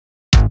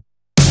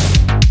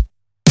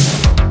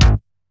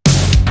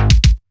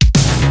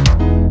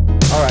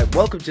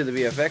Welcome to the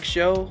VFX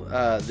Show,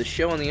 the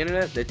show on the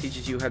internet that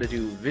teaches you how to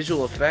do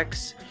visual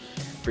effects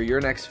for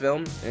your next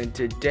film. And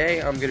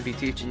today I'm going to be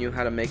teaching you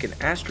how to make an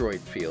asteroid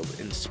field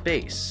in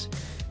space.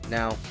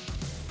 Now,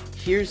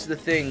 here's the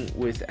thing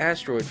with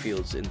asteroid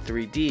fields in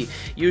 3D.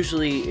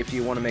 Usually, if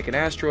you want to make an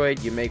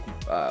asteroid, you make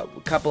a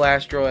couple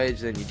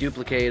asteroids, then you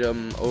duplicate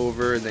them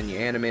over, and then you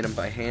animate them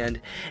by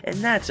hand. And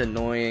that's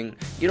annoying.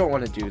 You don't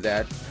want to do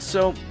that.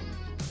 So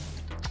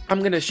I'm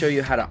going to show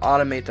you how to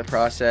automate the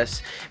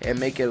process and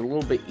make it a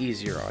little bit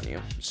easier on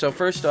you. So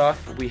first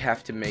off, we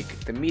have to make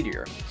the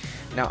meteor.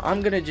 Now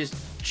I'm going to just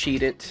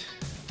cheat it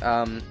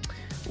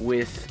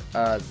with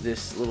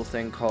this little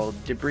thing called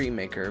Debris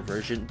Maker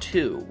version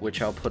 2,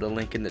 which I'll put a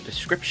link in the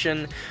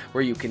description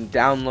where you can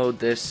download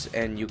this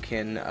and you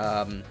can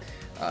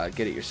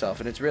get it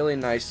yourself. And it's really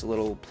nice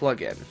little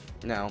plugin.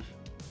 Now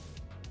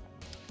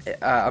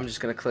I'm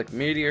just going to click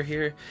Meteor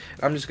here.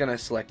 I'm just going to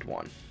select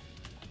one.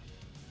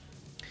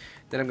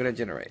 Then I'm going to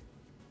generate.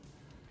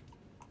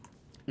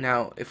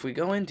 Now, if we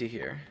go into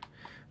here,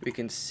 we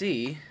can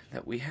see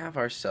that we have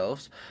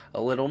ourselves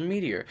a little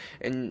meteor.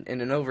 And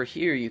then over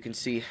here, you can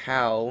see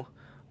how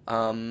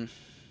the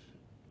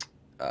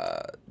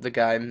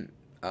guy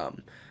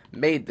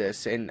made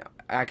this. And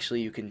actually,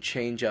 you can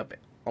change up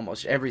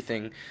almost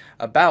everything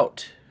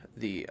about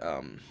the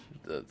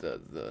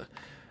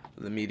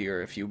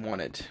meteor if you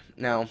wanted.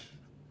 Now,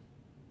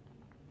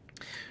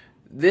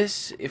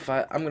 this,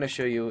 I'm going to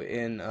show you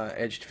in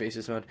edged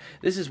faces mode.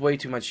 This is way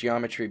too much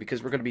geometry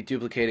because we're going to be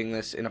duplicating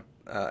this in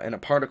a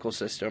particle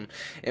system,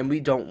 and we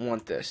don't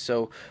want this.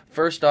 So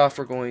first off,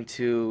 we're going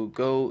to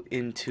go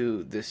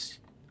into this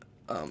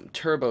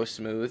turbo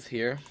smooth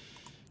here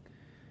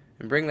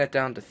and bring that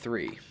down to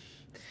 3.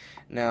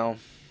 Now,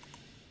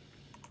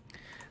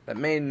 that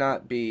may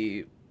not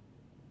be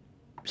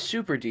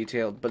super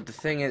detailed, but the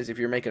thing is, if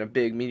you're making a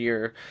big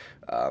meteor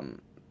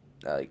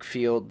like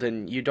field,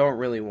 then you don't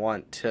really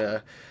want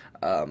to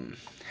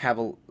have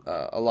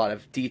a lot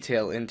of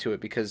detail into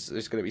it because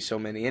there's going to be so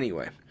many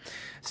anyway.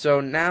 So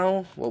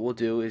now what we'll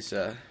do is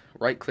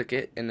right click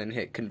it and then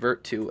hit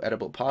convert to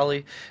editable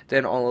poly.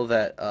 Then all of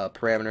that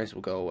parameters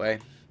will go away.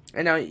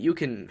 And now you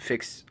can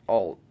fix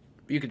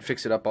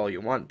it up all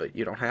you want, but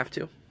you don't have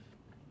to.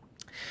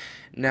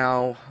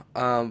 Now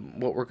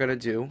what we're going to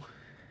do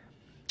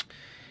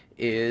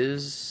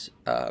is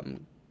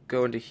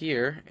go into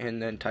here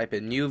and then type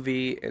in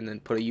UV and then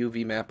put a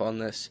UV map on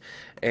this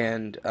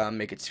and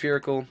make it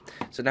spherical.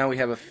 So now we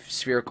have a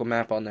spherical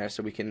map on there,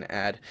 so we can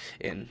add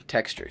in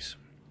textures.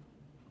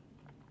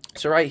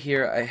 So right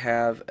here I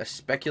have a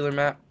specular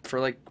map for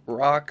like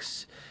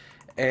rocks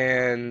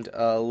and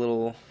a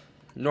little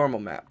normal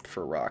map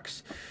for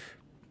rocks.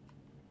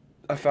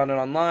 I found it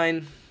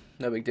online,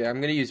 no big deal. I'm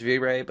going to use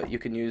V-Ray, but you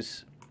can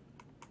use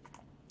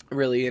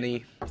really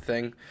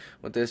anything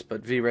with this,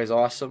 but V-Ray is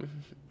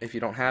awesome. If you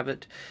don't have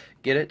it,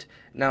 get it.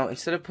 Now,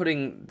 instead of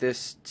putting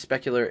this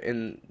specular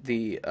in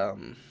the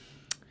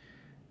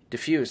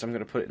diffuse, I'm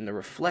going to put it in the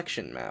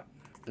reflection map.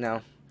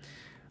 Now,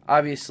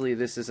 obviously,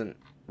 this isn't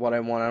what I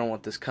want. I don't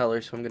want this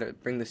color, so I'm going to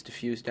bring this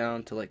diffuse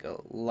down to like a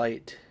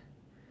light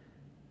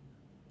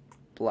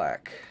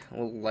black.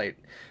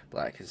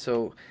 And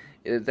so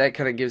that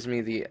kind of gives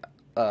me the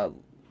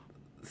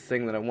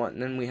thing that I want.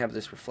 And then we have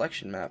this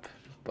reflection map,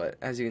 but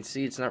as you can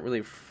see, it's not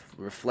really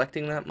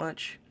reflecting that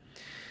much.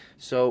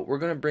 So we're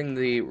going to bring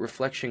the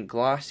reflection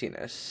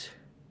glossiness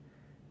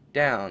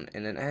down,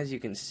 and then as you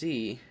can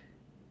see,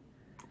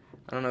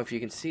 I don't know if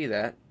you can see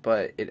that,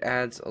 but it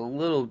adds a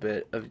little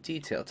bit of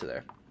detail to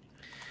there.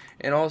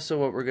 And also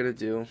what we're going to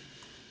do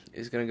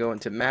is going to go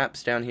into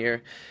maps down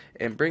here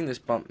and bring this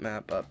bump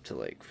map up to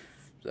like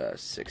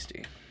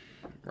 60,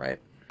 right?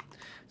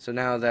 So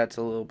now that's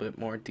a little bit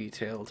more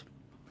detailed,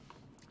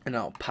 and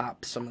I'll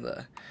pop some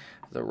of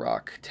the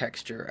rock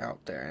texture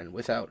out there, and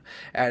without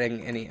adding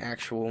any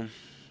actual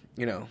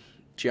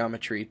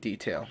geometry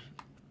detail.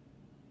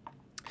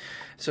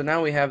 So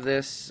now we have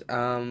this,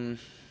 and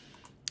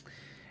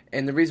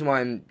the reason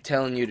why I'm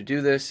telling you to do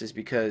this is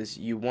because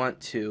you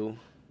want to,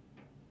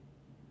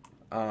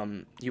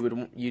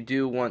 you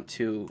do want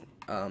to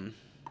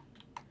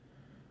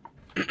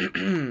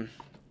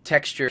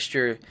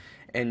texture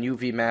and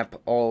UV map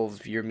all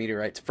of your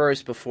meteorites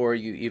first before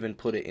you even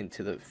put it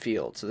into the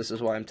field. So this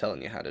is why I'm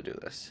telling you how to do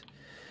this.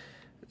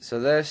 So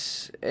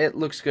this, it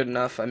looks good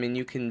enough. I mean,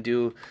 you can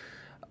do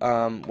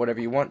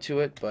whatever you want to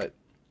it, but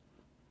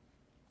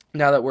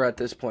now that we're at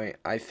this point,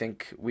 I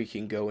think we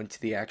can go into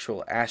the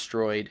actual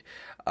asteroid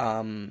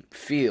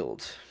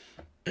field.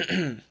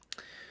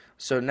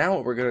 So now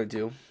what we're going to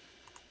do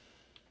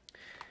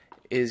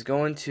is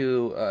go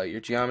into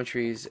your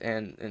geometries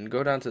and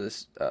go down to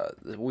this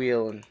the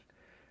wheel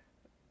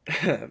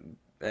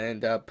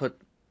and go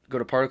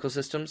to particle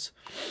systems.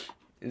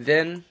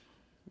 Then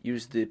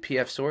use the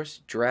PF source,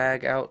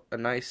 drag out a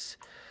nice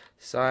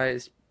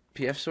size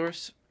PF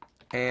source,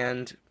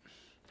 and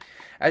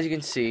as you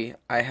can see,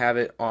 I have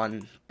it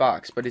on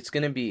box, but it's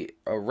going to be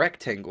a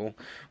rectangle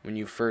when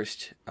you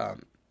first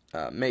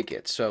make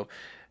it. So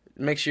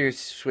make sure you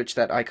switch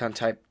that icon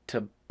type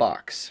to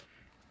box.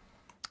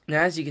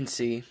 Now, as you can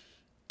see,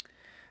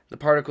 The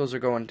particles are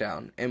going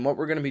down. And what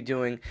we're going to be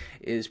doing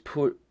is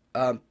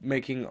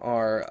making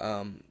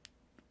our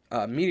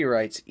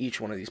meteorites each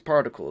one of these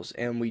particles,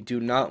 and we do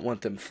not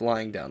want them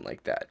flying down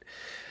like that.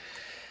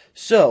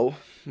 So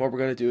what we're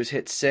going to do is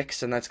hit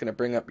 6, and that's going to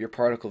bring up your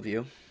particle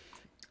view.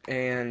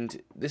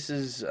 And this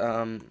is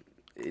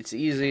it's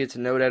easy. It's a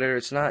node editor.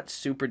 It's not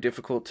super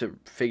difficult to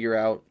figure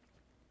out.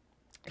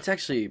 It's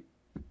actually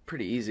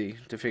pretty easy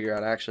to figure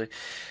out, actually.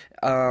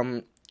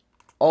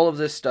 All of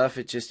this stuff,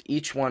 it just,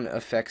 each one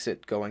affects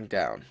it going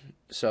down.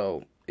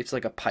 So it's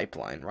like a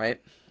pipeline,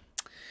 right?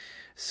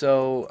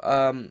 So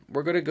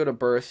we're going to go to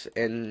birth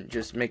and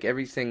just make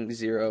everything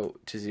 0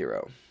 to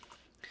 0.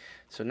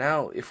 So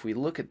now if we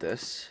look at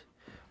this,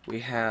 we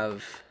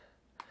have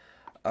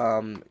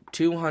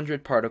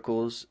 200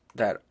 particles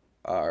that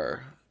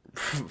are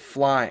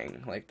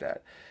flying like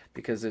that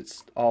because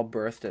it's all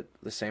birthed at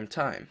the same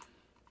time.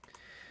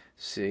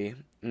 See,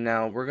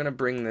 now we're going to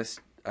bring this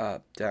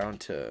down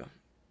to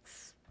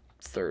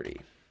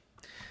 30.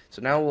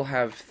 So now we'll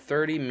have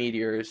 30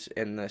 meteors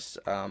in this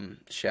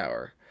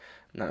shower.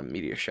 Not a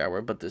meteor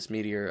shower, but this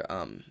meteor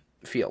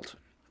field.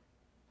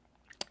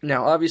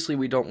 Now, obviously,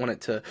 we don't want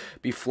it to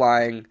be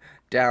flying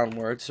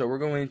downward, so we're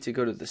going to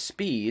go to the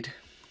speed.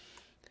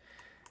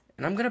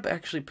 And I'm going to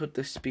actually put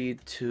the speed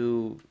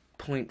to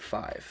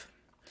 0.5.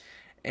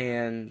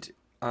 And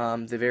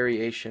the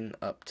variation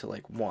up to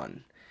like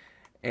 1.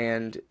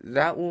 And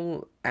that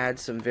will add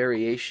some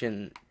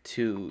variation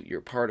to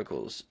your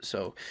particles.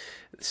 So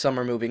some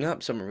are moving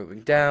up, some are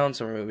moving down,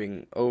 some are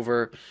moving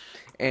over.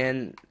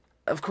 And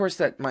of course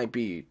that might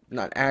be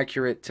not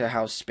accurate to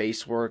how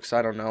space works.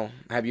 I don't know.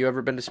 Have you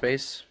ever been to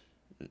space?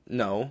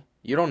 No.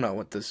 You don't know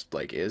what this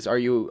like is. Are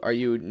you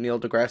Neil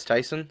deGrasse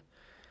Tyson?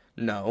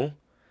 No.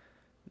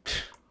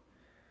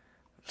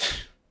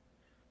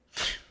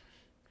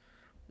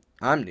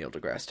 I'm Neil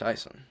deGrasse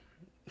Tyson.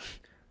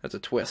 That's a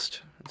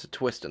twist. It's a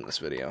twist in this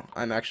video.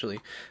 I'm actually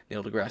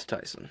Neil deGrasse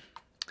Tyson.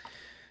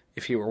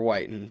 If he were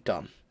white and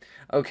dumb.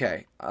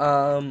 Okay.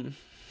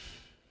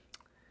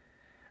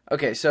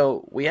 Okay,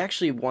 so we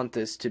actually want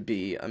this to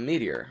be a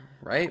meteor,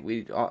 right?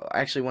 We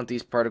actually want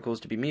these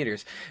particles to be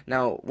meteors.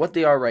 Now, what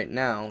they are right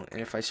now,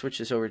 and if I switch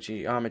this over to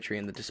geometry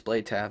in the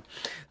display tab,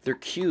 they're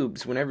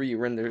cubes. Whenever you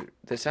render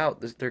this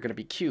out, they're going to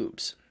be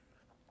cubes.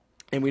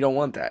 And we don't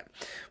want that.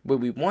 What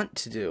we want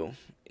to do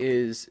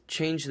is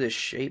change this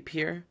shape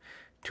here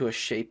to a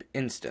shape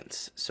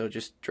instance. So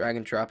just drag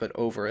and drop it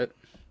over it.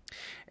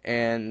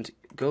 And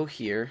go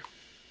here.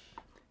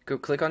 Go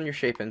click on your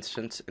shape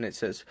instance, and it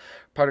says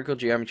particle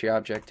geometry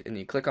object, and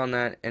you click on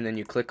that, and then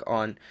you click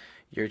on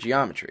your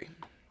geometry.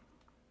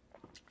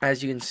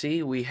 As you can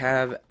see, we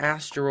have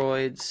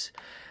asteroids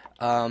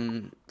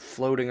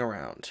floating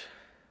around.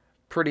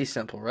 Pretty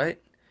simple, right?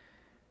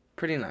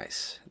 Pretty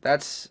nice.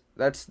 That's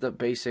the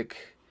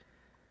basic.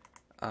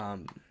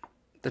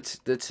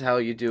 That's how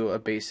you do a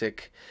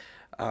basic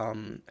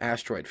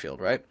asteroid field,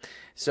 right?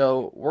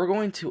 So we're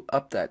going to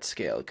up that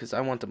scale because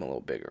I want them a little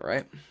bigger,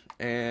 right?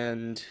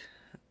 And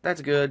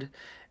that's good,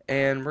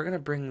 and we're going to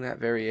bring that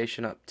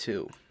variation up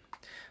too.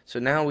 So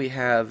now we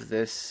have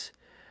this,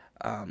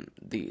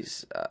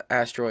 these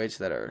asteroids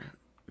that are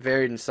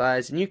varied in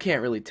size, and you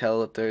can't really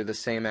tell if they're the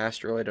same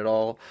asteroid at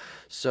all.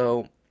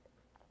 So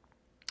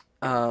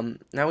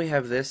now we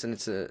have this, and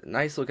it's a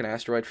nice looking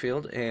asteroid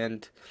field,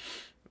 and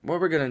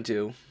what we're going to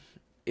do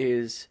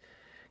is,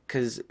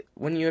 because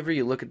whenever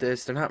you look at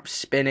this, they're not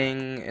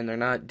spinning, and they're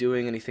not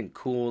doing anything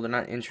cool, they're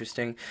not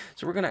interesting,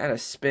 so we're going to add a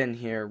spin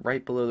here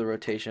right below the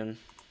rotation.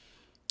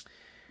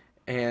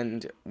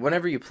 And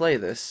whenever you play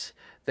this,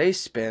 they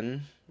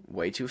spin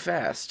way too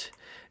fast.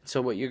 So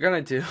what you're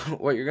gonna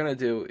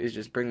do, is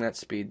just bring that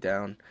speed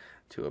down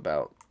to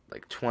about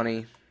like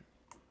 20.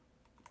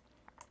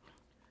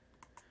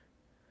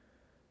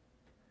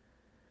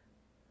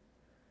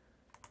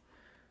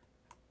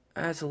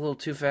 That's a little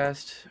too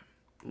fast.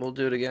 We'll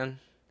do it again.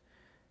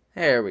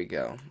 There we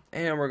go.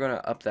 And we're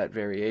gonna up that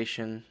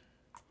variation.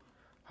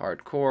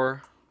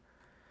 Hardcore.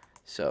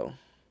 So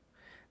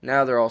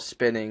now they're all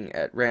spinning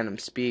at random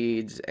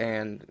speeds,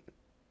 and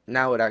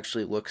now it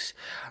actually looks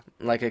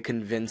like a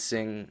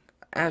convincing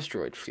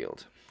asteroid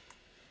field.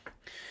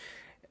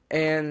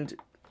 And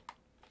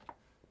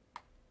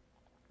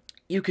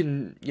you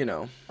can,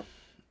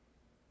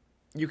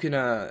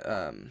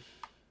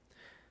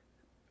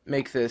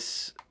 make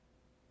this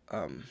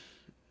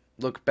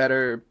look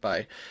better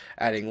by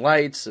adding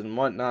lights and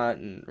whatnot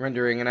and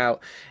rendering it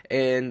out,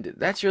 and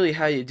that's really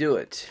how you do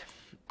it.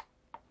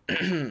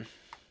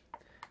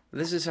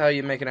 This is how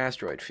you make an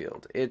asteroid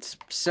field. It's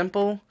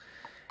simple.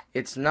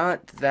 It's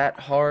not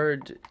that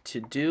hard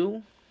to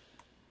do.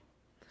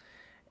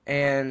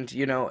 And,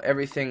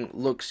 everything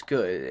looks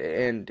good.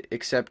 And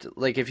except,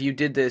 like, if you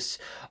did this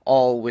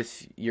all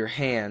with your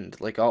hand,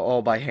 like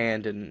all by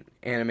hand, and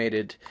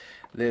animated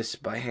this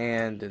by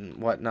hand and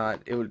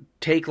whatnot, it would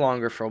take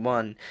longer for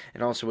one,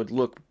 and also would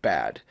look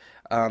bad.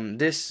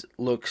 This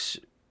looks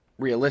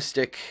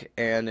realistic,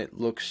 and it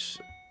looks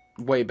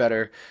way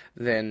better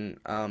than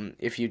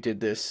if you did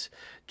this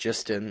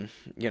just in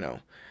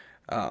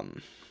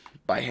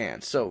by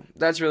hand. So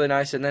that's really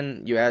nice. And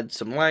then you add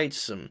some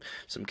lights,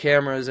 some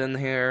cameras in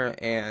here,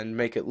 and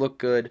make it look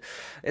good.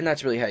 And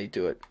that's really how you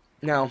do it.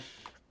 Now,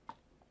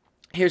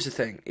 here's the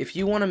thing: if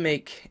you want to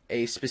make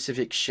a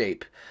specific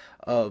shape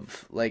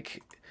of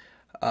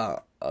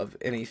of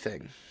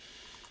anything,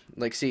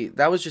 like, see,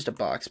 that was just a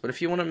box. But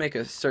if you want to make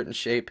a certain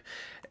shape,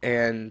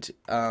 and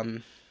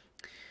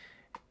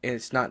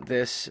it's not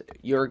this,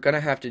 you're gonna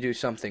have to do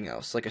something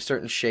else, like a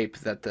certain shape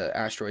that the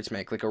asteroids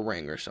make, like a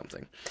ring or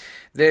something.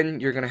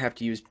 Then you're gonna have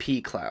to use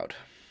Pcloud.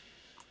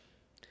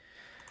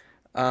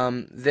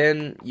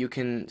 Then you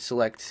can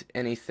select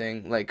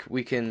anything, like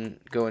we can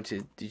go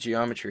into the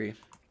geometry,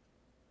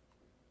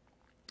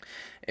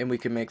 and we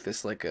can make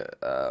this like a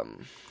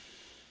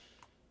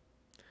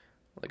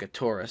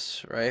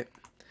torus, right?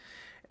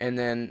 And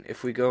then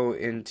if we go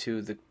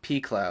into the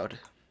Pcloud,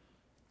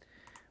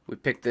 we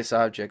pick this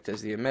object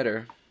as the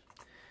emitter,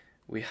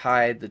 we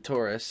hide the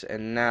torus,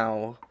 and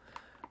now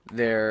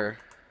they're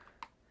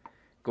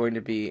going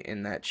to be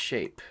in that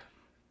shape.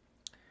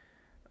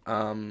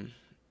 You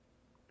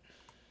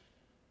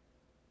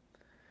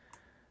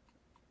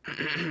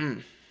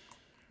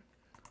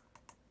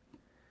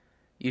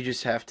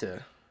just have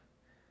to,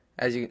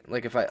 as you,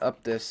 like, if I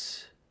up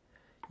this,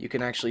 you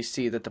can actually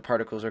see that the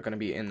particles are going to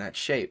be in that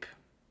shape.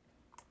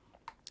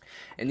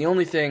 And the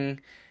only thing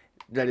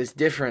that is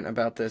different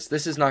about this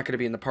is not going to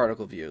be in the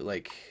particle view.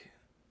 Like,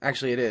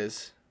 actually it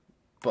is,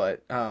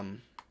 but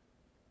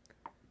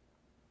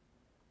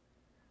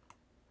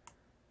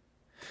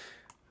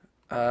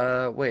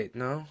wait,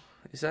 no,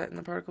 is that in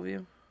the particle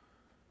view?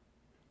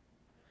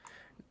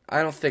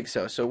 I don't think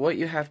so. So what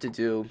you have to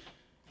do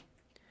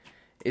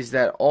is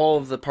that all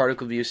of the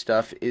particle view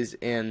stuff is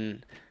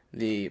in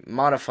the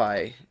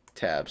modify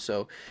tab.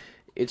 So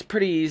it's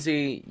pretty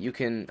easy. You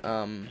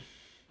can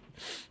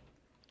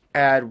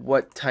add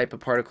what type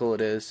of particle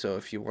it is. So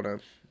if you want to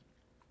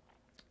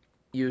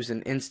use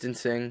an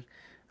instancing,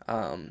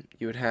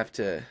 you would have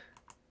to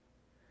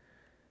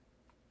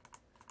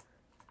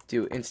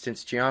do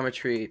instance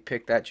geometry,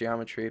 pick that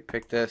geometry,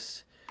 pick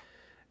this,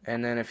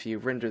 and then if you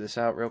render this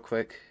out real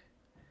quick,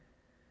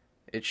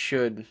 it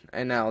should,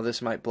 and now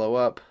this might blow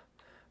up,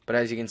 but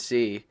as you can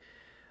see,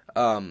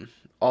 all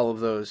of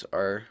those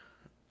are,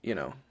 you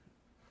know,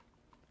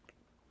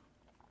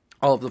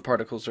 all of the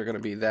particles are going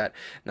to be that.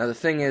 Now the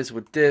thing is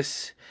with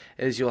this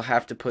is you'll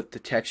have to put the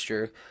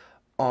texture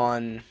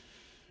on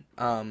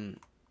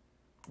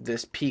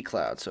this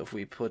Pcloud. So if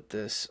we put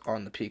this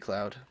on the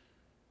Pcloud,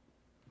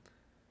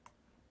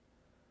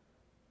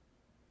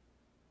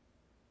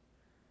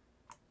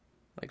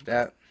 like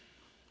that,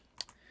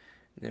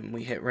 then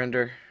we hit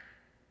render,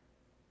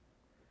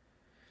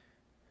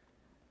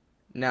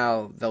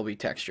 now they'll be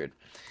textured.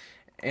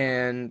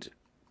 And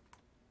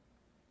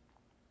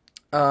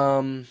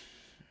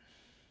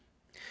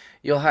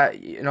you'll have,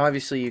 you know,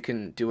 obviously you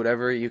can do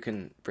whatever. You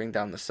can bring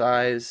down the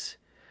size,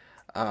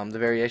 the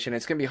variation.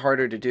 It's gonna be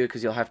harder to do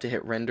because you'll have to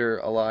hit render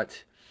a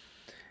lot,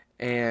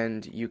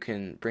 and you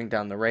can bring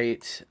down the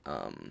rate.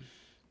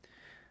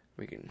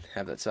 We can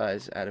have that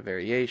size, add a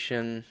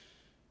variation,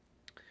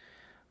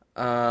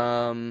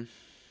 and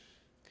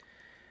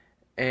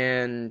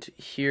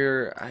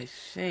here I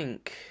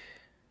think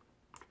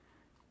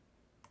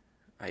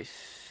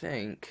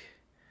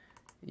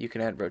you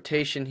can add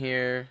rotation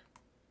here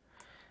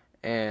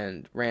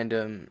and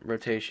random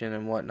rotation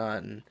and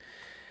whatnot, and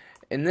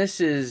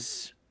this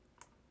is,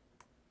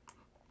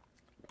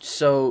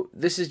 so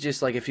this is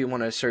just like if you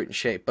want a certain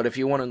shape, but if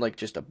you wanted like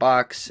just a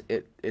box,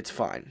 it's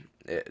fine,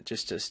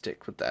 just to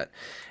stick with that.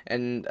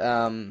 And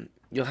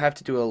you'll have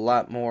to do a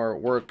lot more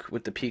work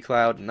with the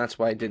Pcloud, and that's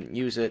why I didn't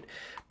use it.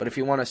 But if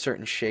you want a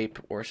certain shape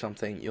or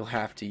something, you'll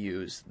have to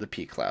use the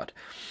Pcloud.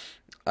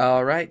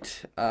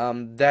 Alright,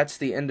 that's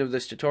the end of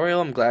this tutorial.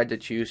 I'm glad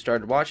that you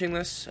started watching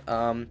this.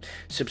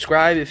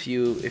 Subscribe if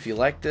you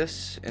like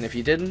this, and if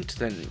you didn't,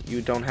 then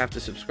you don't have to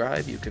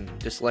subscribe. You can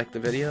dislike the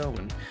video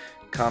and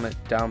comment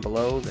down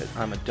below that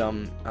I'm a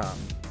dumb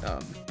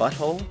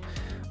butthole,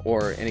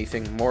 or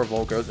anything more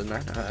vulgar than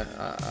that.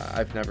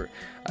 I've never,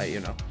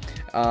 you know.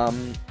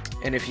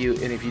 And if you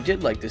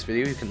did like this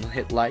video, you can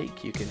hit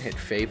like, you can hit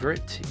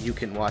favorite, you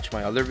can watch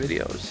my other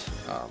videos,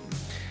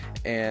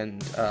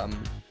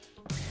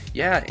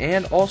 yeah,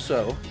 and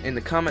also in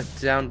the comments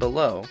down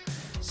below,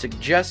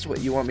 suggest what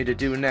you want me to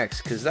do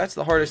next, because that's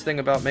the hardest thing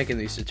about making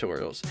these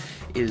tutorials,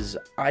 is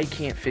I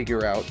can't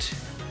figure out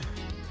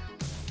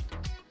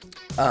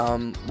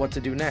what to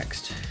do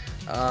next.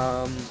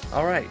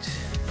 Alright.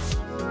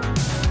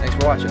 Thanks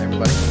for watching,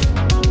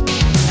 everybody.